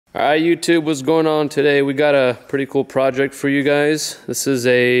Alright YouTube, what's going on today? We got a pretty cool project for you guys. This is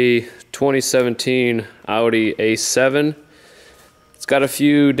a 2017 Audi A7. It's got a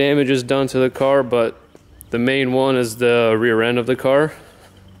few damages done to the car, but the main one is the rear end of the car.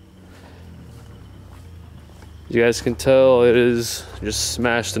 As you guys can tell, it is just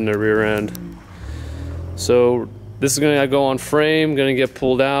smashed in the rear end. So this is gonna go on frame, gonna get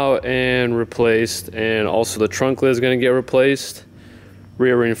pulled out and replaced, and also the trunk lid is gonna get replaced.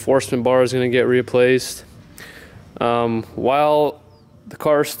 Rear reinforcement bar is going to get replaced. While the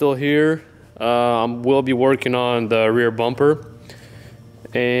car is still here, we'll be working on the rear bumper,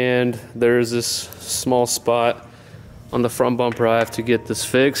 and there's this small spot on the front bumper. I have to get this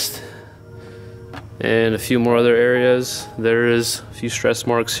fixed, and a few more other areas. There is a few stress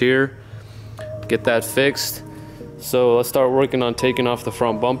marks here. Get that fixed. So let's start working on taking off the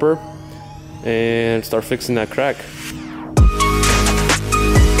front bumper and start fixing that crack.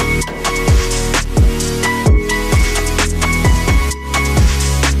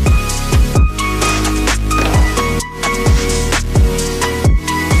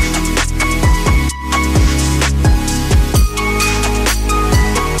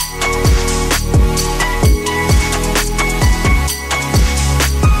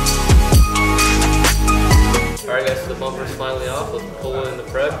 The bumper's finally off. Let's pull in the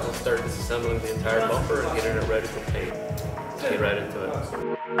prep. We'll start disassembling the entire bumper and getting it ready for paint. Let's get right into it.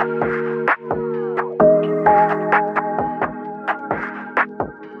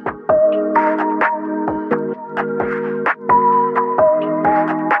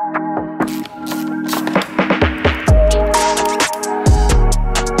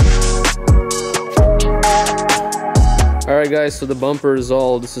 Alright guys, so the bumper is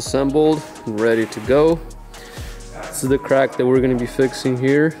all disassembled and ready to go. This is the crack that we're going to be fixing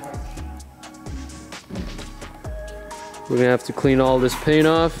here. We're going to have to clean all this paint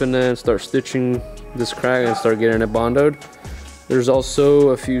off and then start stitching this crack and start getting it bondoed. There's also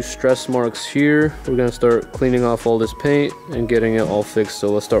a few stress marks here. We're going to start cleaning off all this paint and getting it all fixed,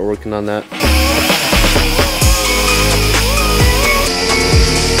 so let's start working on that.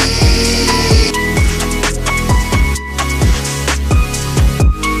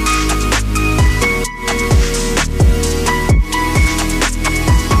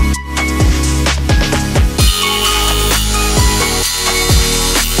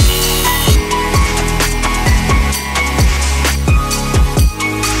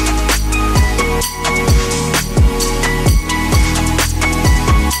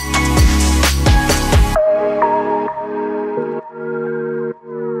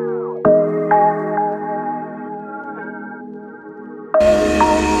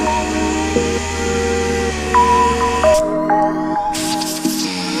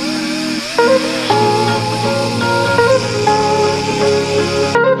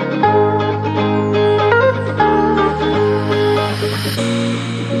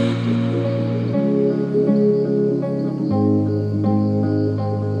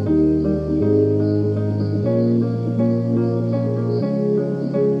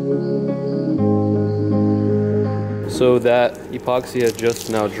 So that epoxy has just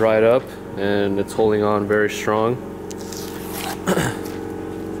now dried up and it's holding on very strong.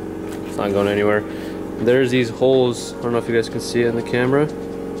 It's not going anywhere. There's these holes, I don't know if you guys can see it in the camera.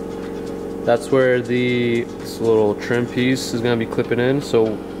 That's where this little trim piece is going to be clipping in.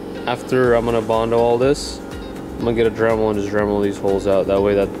 So after I'm going to Bondo all this, I'm going to get a Dremel and just Dremel these holes out. That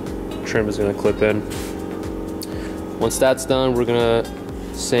way that trim is going to clip in. Once that's done, we're going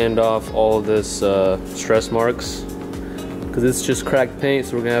to sand off all of this stress marks, because it's just cracked paint,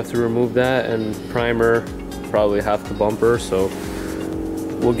 so we're gonna have to remove that and primer probably half the bumper, so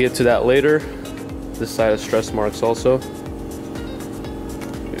we'll get to that later. This side has stress marks also.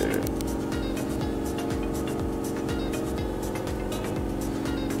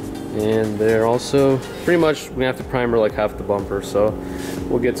 And there also, pretty much we're gonna have to primer like half the bumper, so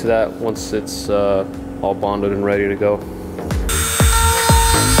we'll get to that once it's all bonded and ready to go.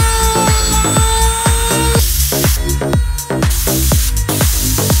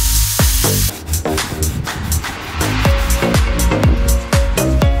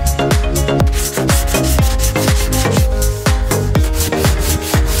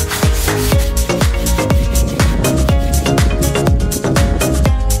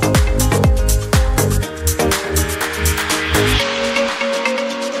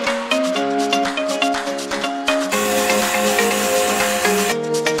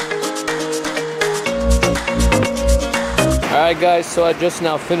 Alright guys, so I just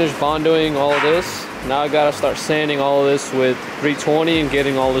now finished bondoing all of this. Now I gotta start sanding all of this with 320 and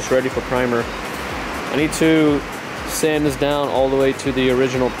getting all this ready for primer. I need to sand this down all the way to the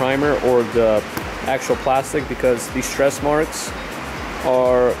original primer or the actual plastic, because these stress marks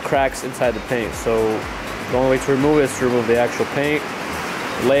are cracks inside the paint. So the only way to remove it is to remove the actual paint,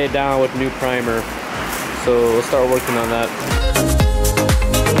 lay it down with new primer. So we'll start working on that.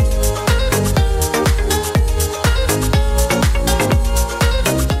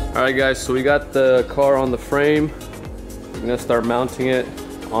 Alright guys, so we got the car on the frame. We're gonna start mounting it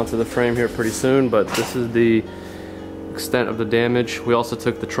onto the frame here pretty soon, but this is the extent of the damage. We also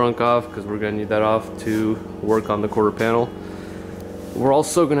took the trunk off because we're gonna need that off to work on the quarter panel. We're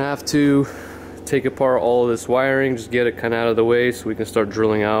also gonna have to take apart all of this wiring, just get it kind of out of the way so we can start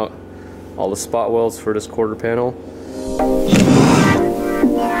drilling out all the spot welds for this quarter panel.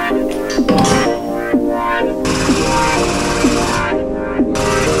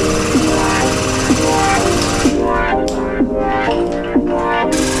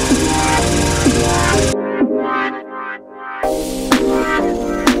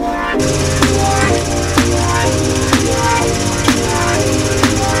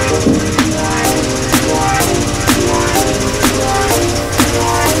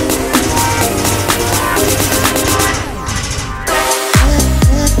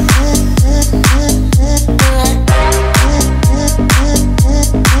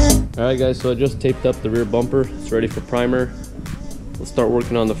 Alright guys, so I just taped up the rear bumper. It's ready for primer. Let's start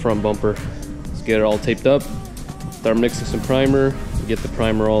working on the front bumper. Let's get it all taped up, start mixing some primer, get the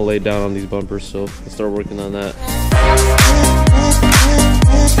primer all laid down on these bumpers. So let's start working on that.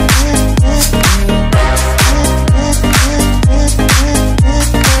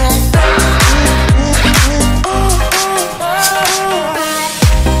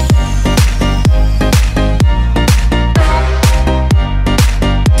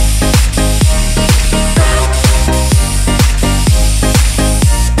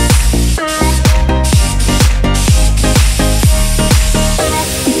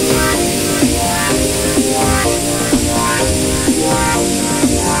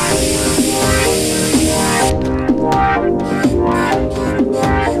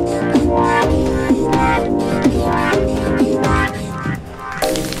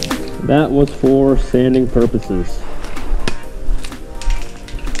 That was for sanding purposes.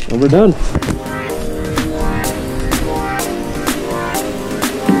 And we're done.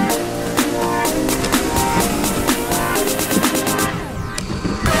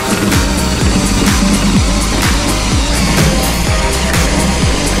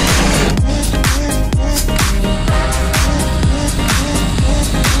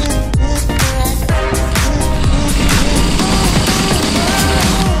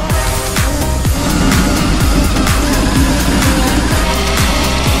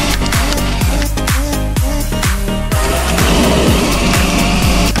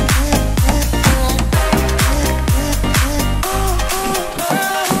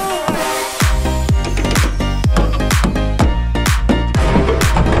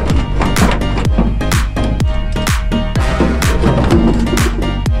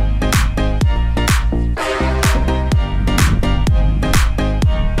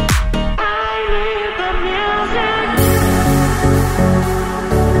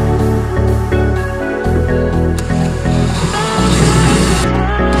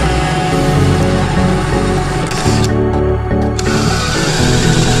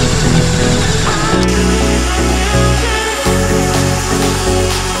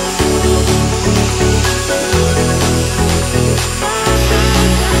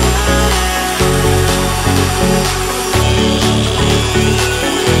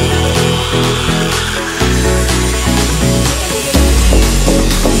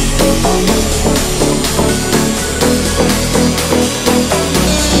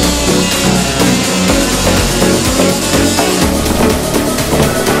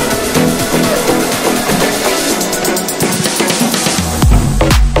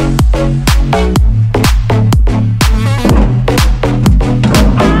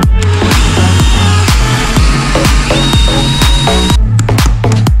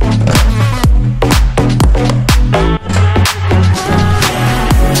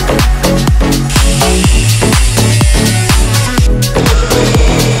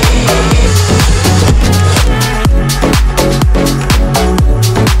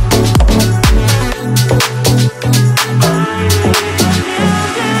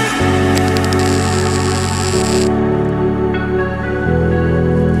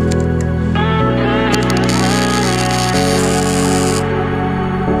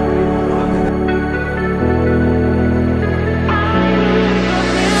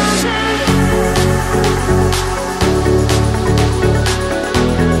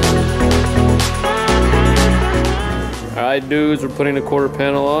 dudes, we're putting the quarter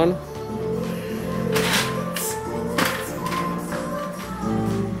panel on.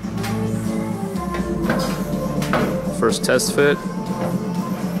 First test fit.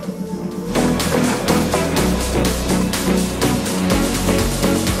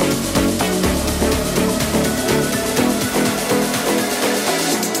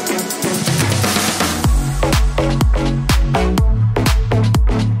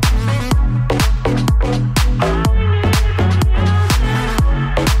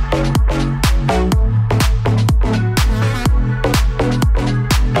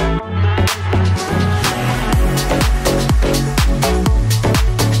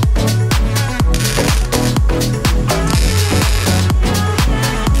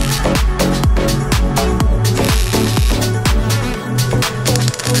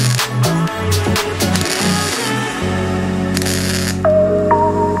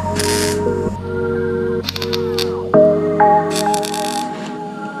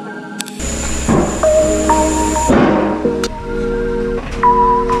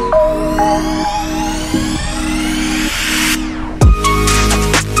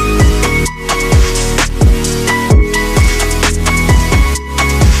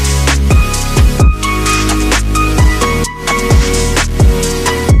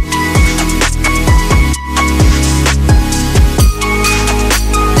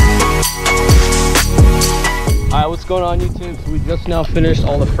 What's going on, YouTube? So we just now finished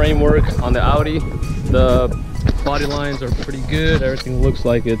all the framework on the Audi. The body lines are pretty good. Everything looks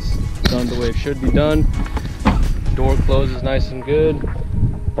like it's done the way it should be done. Door closes nice and good.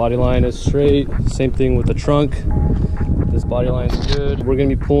 Body line is straight. Same thing with the trunk. This body line is good. We're gonna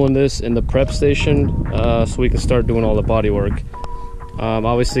be pulling this in the prep station so we can start doing all the body work.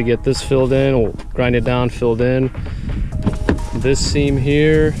 Obviously get this filled in, we'll grind it down, filled in. This seam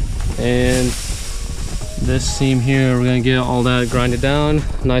here and this seam here, we're gonna get all that grinded down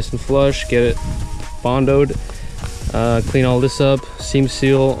nice and flush, get it bondoed, clean all this up, seam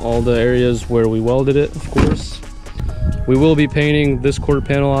seal all the areas where we welded it. Of course we will be painting this quarter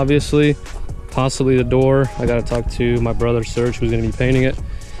panel, obviously, possibly the door. I gotta talk to my brother Serge, who's gonna be painting it.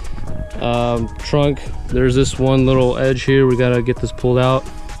 Trunk, there's this one little edge here, we gotta get this pulled out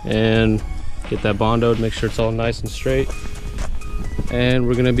and get that bondoed, make sure it's all nice and straight. And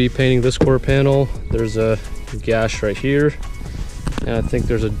we're gonna be painting this quarter panel. There's a gash right here, and I think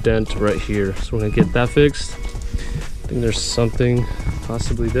there's a dent right here. So we're gonna get that fixed. I think there's something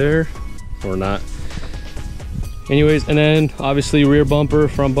possibly there, or not. Anyways, and then obviously rear bumper,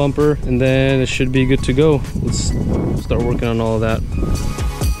 front bumper, and then it should be good to go. Let's start working on all of that.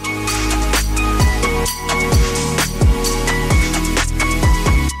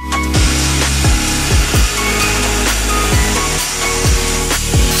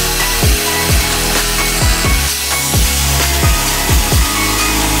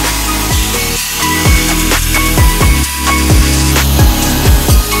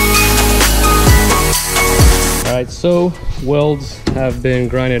 So welds have been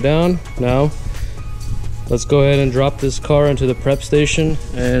grinded down. Now let's go ahead and drop this car into the prep station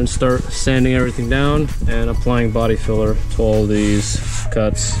and start sanding everything down and applying body filler to all these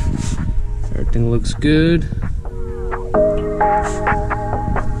cuts. Everything looks good.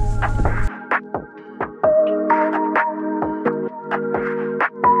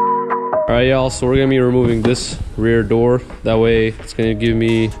 Alright y'all, so we're gonna be removing this rear door. That way it's gonna give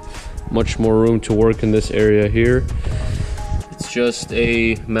me much more room to work in this area here. It's just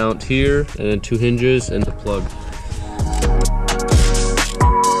a mount here and then 2 hinges and the plug.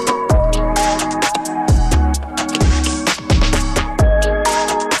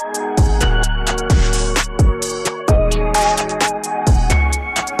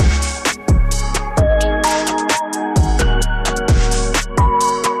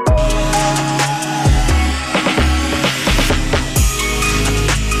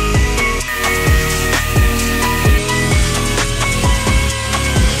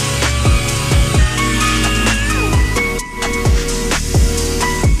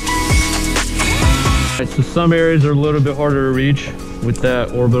 So some areas are a little bit harder to reach with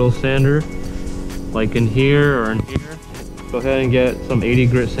that orbital sander, like in here or in here. Go ahead and get some 80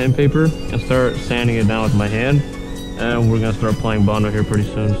 grit sandpaper and start sanding it down with my hand. And we're gonna start applying Bondo here pretty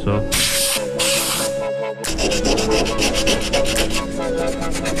soon, so.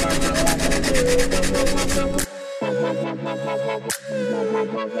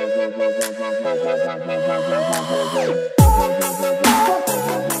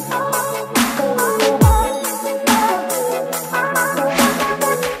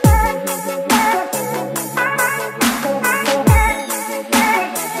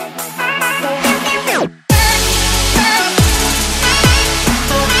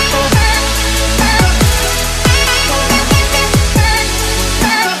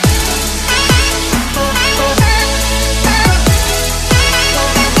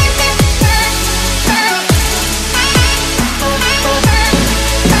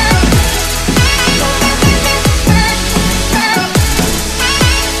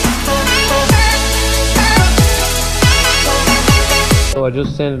 I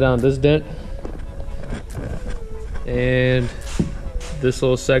just sanded down this dent and this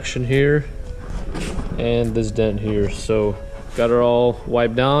little section here and this dent here. So got it all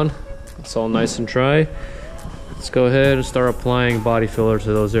wiped down. It's all nice and dry. Let's go ahead and start applying body filler to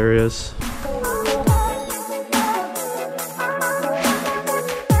those areas.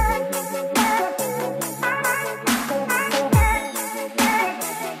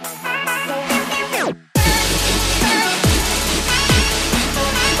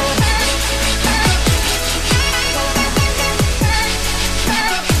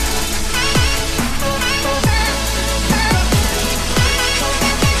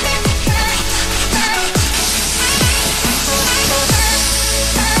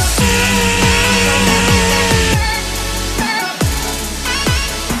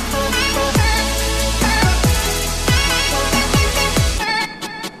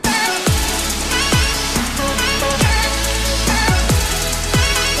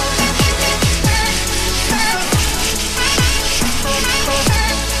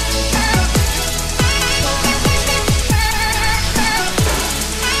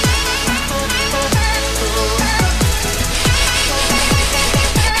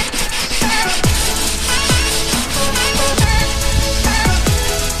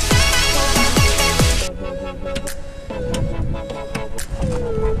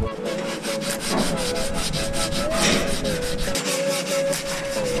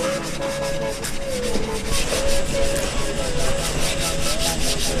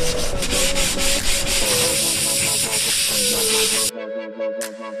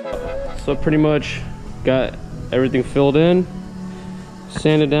 So pretty much got everything filled in,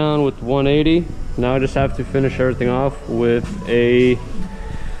 sanded down with 180. Now I just have to finish everything off with a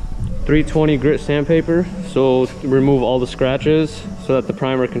 320 grit sandpaper, so remove all the scratches so that the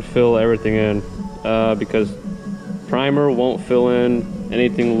primer can fill everything in, because primer won't fill in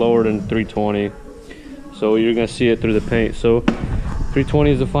anything lower than 320, so you're gonna see it through the paint. So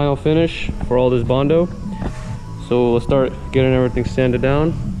 320 is the final finish for all this Bondo. So let's start getting everything sanded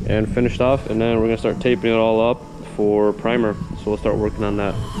down and finished off, and then we're gonna start taping it all up for primer. So we'll start working on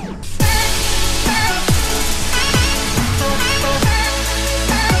that.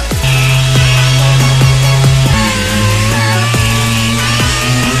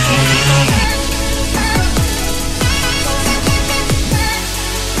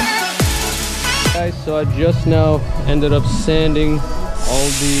 Guys, so I just now ended up sanding all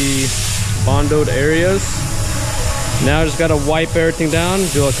the Bondoed areas. Now I just gotta wipe everything down,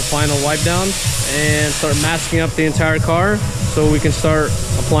 do like a final wipe down, and start masking up the entire car so we can start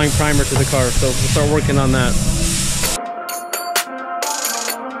applying primer to the car. So we'll start working on that.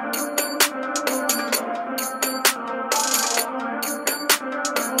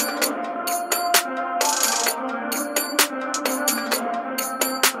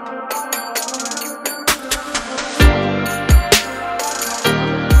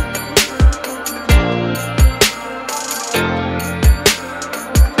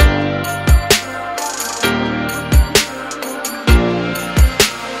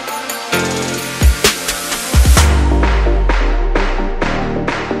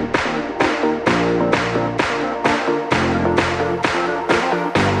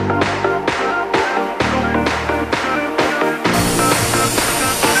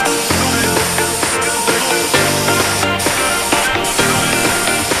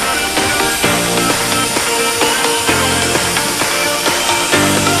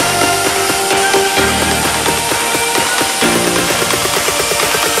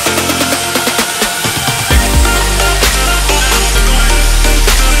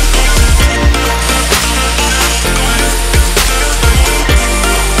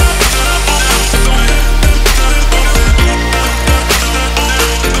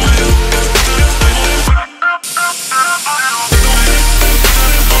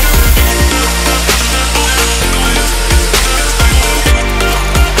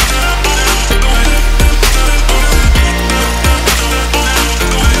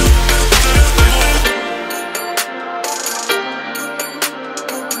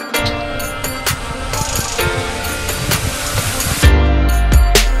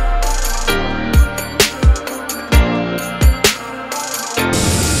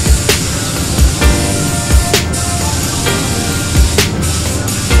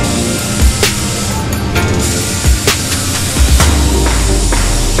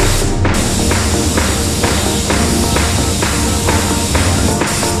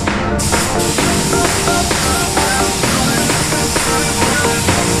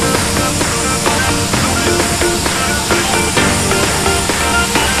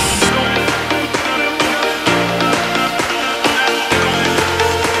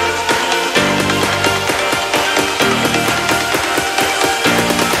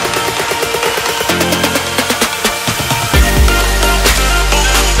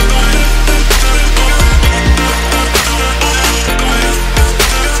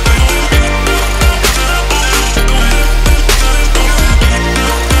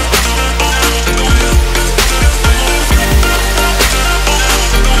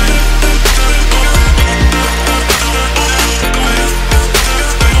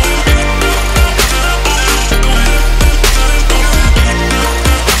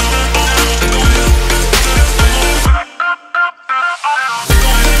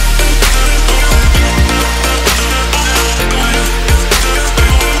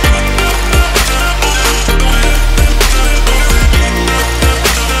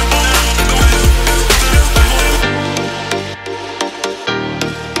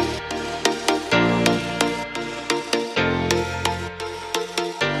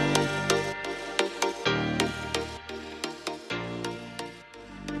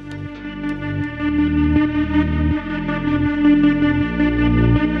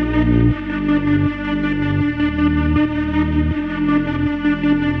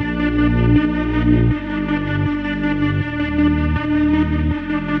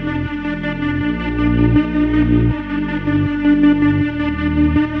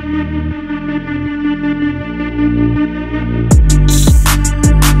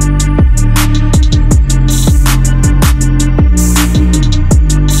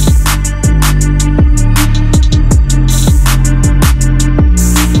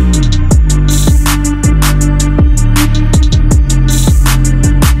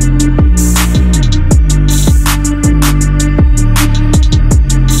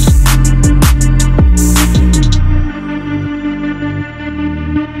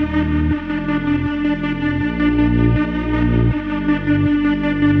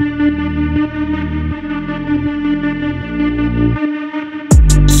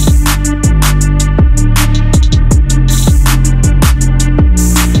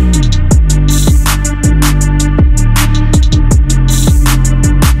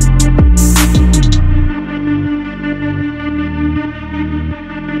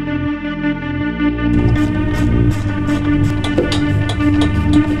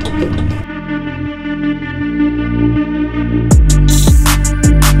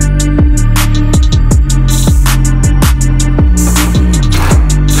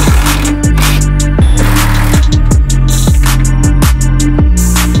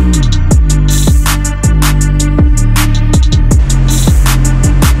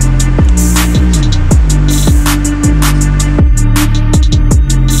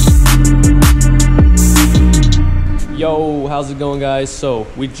 Yo, how's it going, guys? So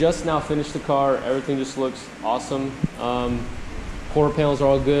we just now finished the car. Everything just looks awesome. Quarter panels are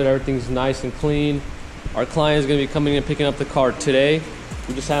all good. Everything's nice and clean. Our client is going to be coming and picking up the car today.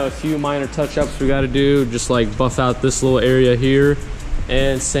 We just have a few minor touch-ups we got to do, just like buff out this little area here,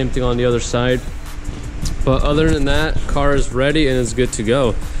 and same thing on the other side. But other than that, car is ready and is good to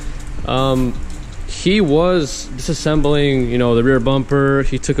go. He was disassembling, you know, the rear bumper.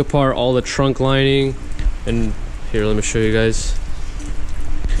 He took apart all the trunk lining, and here, let me show you guys.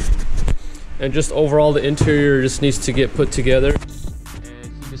 And just overall, the interior just needs to get put together.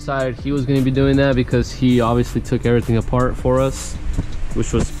 And he decided he was going to be doing that because he obviously took everything apart for us,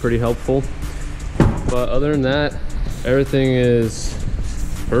 which was pretty helpful. But other than that, everything is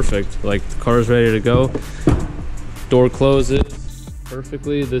perfect. Like, the car is ready to go. Door closes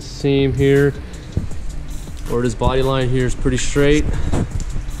perfectly. This seam here, or this body line here, is pretty straight.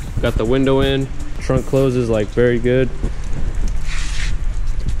 Got the window in. Trunk closes like very good.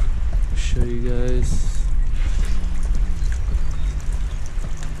 Show you guys.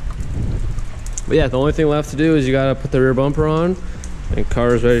 But yeah, the only thing left to do is you gotta put the rear bumper on, and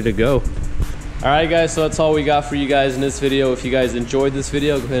car is ready to go. All right, guys, so that's all we got for you guys in this video. If you guys enjoyed this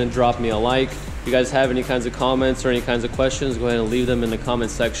video, go ahead and drop me a like. If you guys have any kinds of comments or any kinds of questions, go ahead and leave them in the comment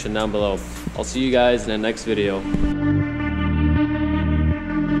section down below. I'll see you guys in the next video.